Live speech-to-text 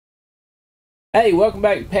Hey, welcome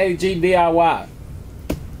back to PaddyG DIY.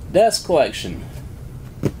 Dust collection.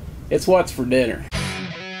 It's what's for dinner.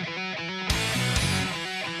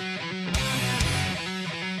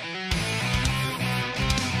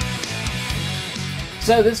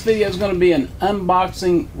 So this video is going to be an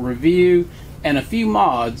unboxing review and a few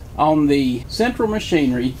mods on the Central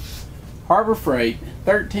Machinery Harbor Freight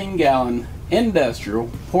 13-gallon industrial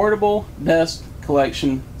portable dust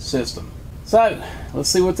collection system. So let's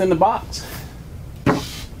see what's in the box.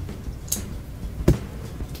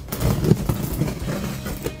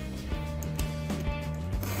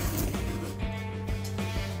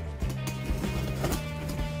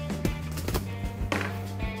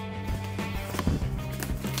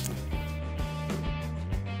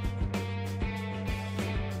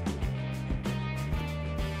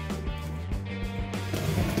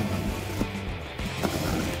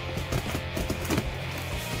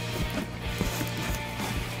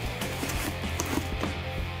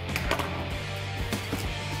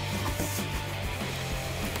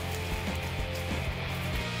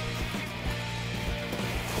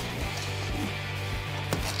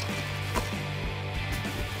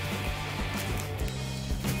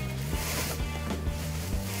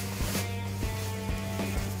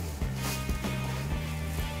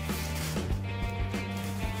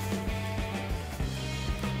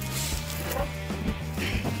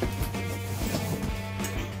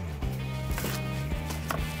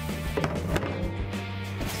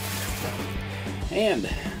 And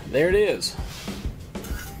there it is.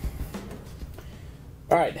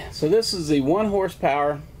 Alright, so this is the 1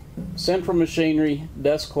 horsepower Central Machinery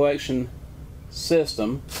dust collection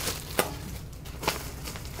system.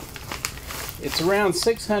 It's around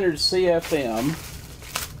 600 CFM.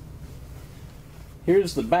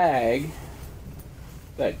 Here's the bag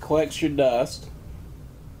that collects your dust.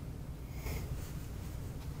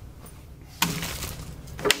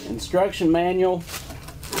 Instruction manual.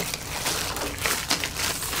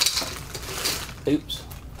 Oops.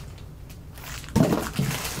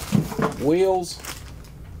 Wheels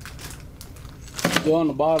go on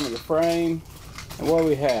the bottom of the frame. And what do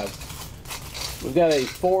we have? We've got a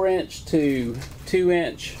 4-inch to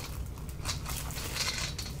 2-inch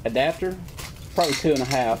adapter, probably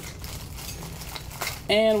 2.5.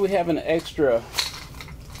 And we have an extra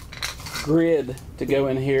grid to go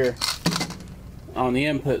in here on the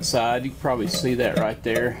input side. You can probably see that right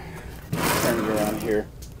there. Turn it around here.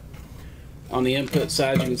 On the input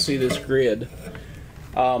side, you can see this grid.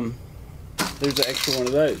 There's an extra one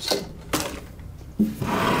of those.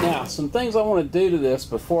 Now, some things I want to do to this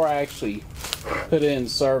before I actually put it in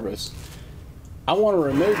service. I want to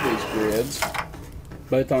remove these grids,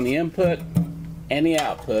 both on the input and the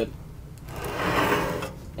output.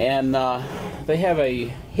 And they have a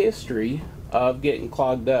history of getting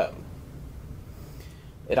clogged up.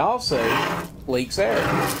 It also leaks air.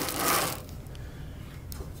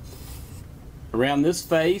 Around this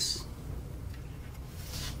face,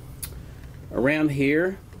 around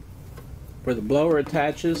here where the blower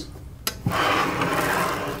attaches,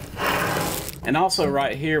 and also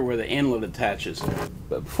right here where the inlet attaches.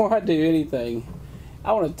 But before I do anything,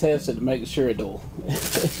 I want to test it to make sure it'll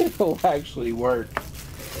actually work.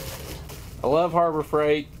 I love Harbor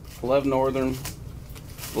Freight, I love Northern,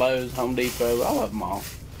 Lowe's, Home Depot, I love them all.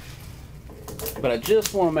 But I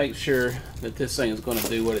just want to make sure that this thing is going to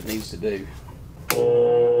do what it needs to do.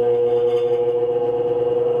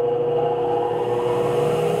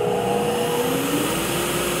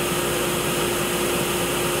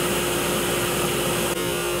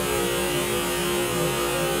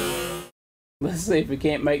 Let's see if we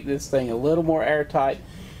can't make this thing a little more airtight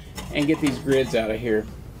and get these grids out of here.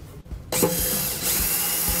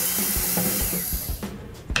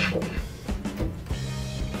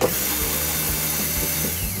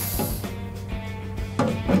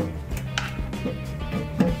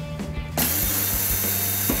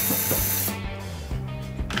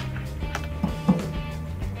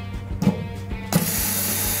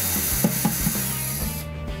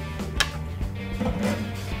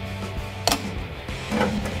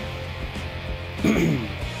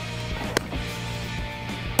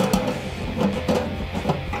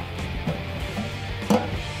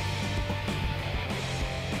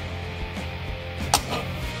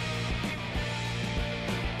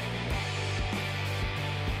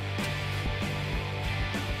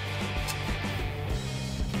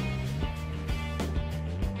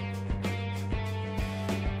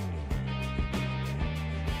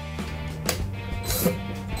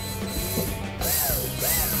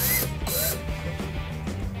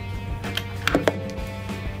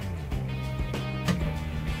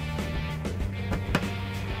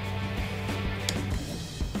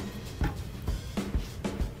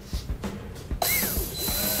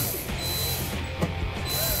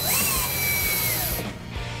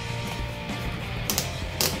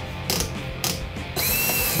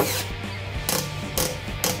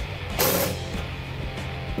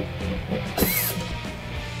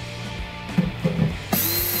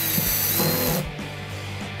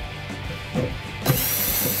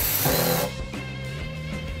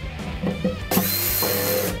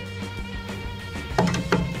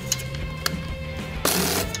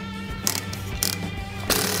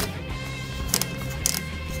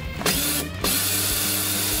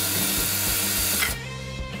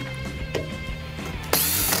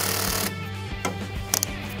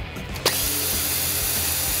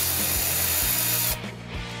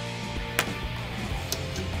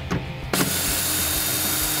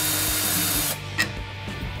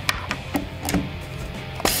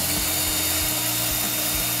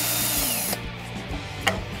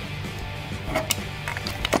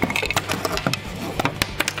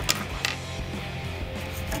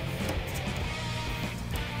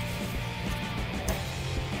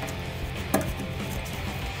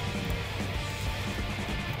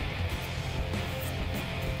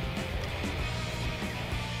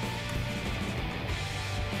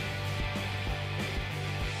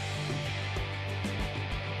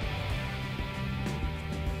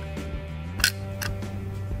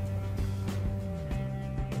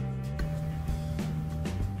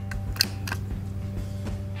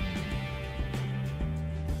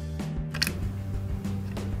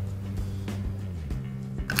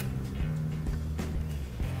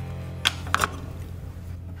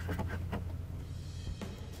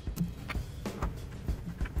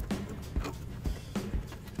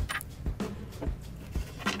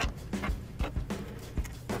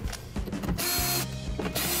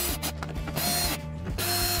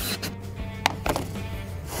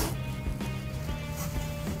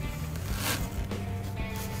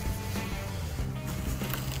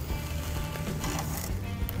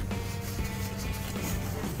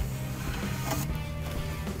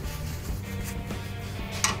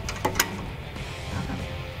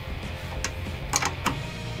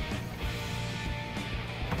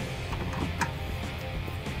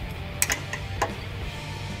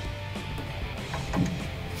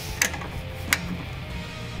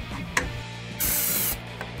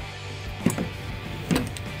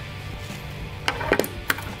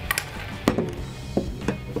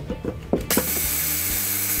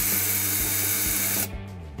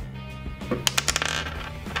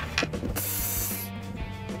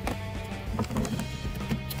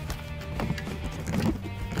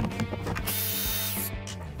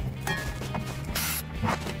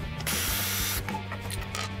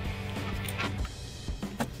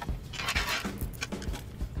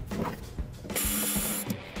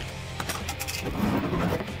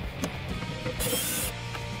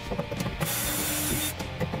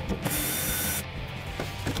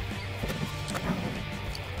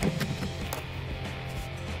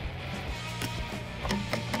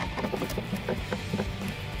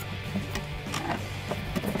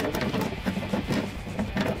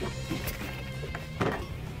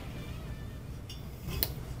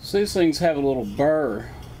 So these things have a little burr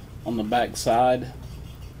on the back side.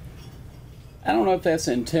 I don't know if that's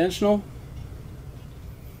intentional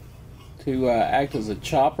to act as a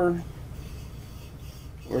chopper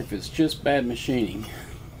or if it's just bad machining.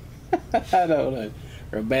 I don't know.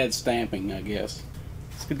 Or a bad stamping, I guess.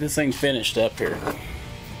 Let's get this thing finished up here.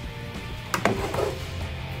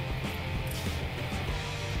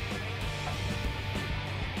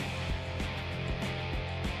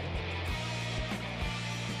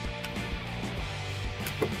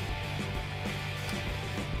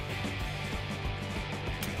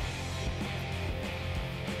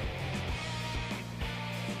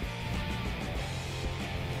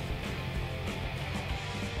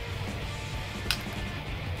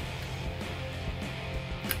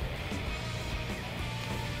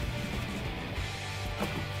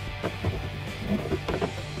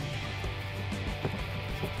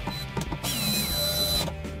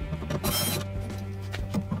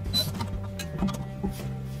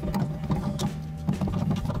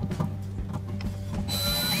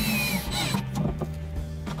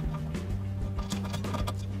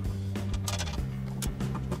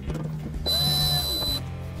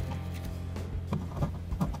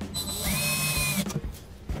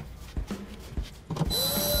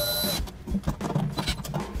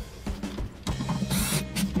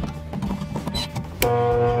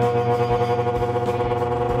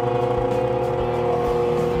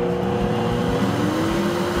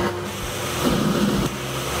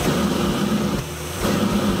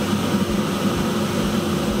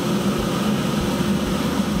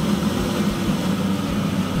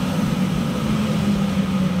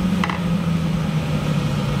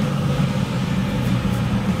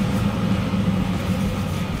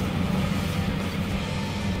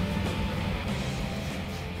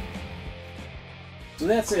 So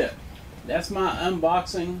that's it. That's my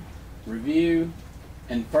unboxing, review,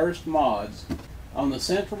 and first mods on the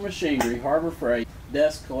Central Machinery Harbor Freight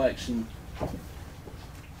Dust Collection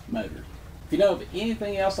motor. If you know of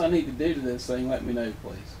anything else I need to do to this thing, let me know,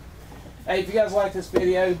 please. Hey, if you guys like this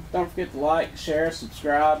video, don't forget to like, share,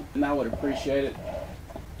 subscribe, and I would appreciate it.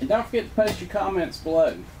 And don't forget to post your comments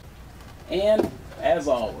below. And, as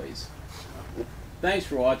always, thanks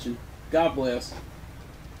for watching. God bless.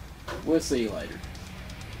 We'll see you later.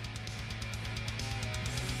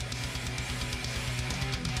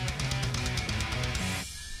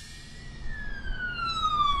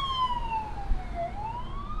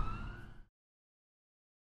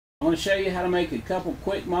 I'm going to show you how to make a couple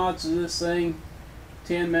quick mods of this thing.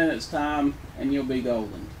 10 minutes time and you'll be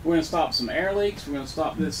golden. We're going to stop some air leaks. We're going to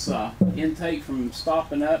stop this intake from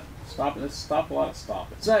stopping up. Stop it. Stop a lot.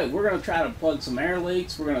 Stop it. So we're going to try to plug some air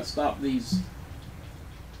leaks. We're going to stop these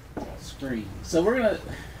screens. So we're going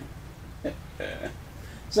to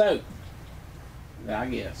so I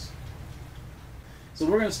guess. So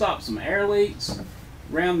we're going to stop some air leaks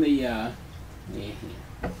around the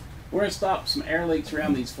we're going to stop some air leaks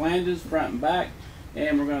around these flanges, front and back,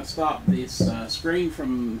 and we're going to stop this screen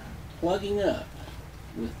from plugging up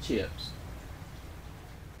with chips.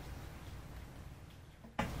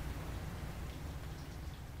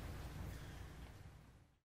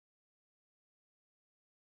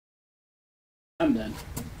 I'm done.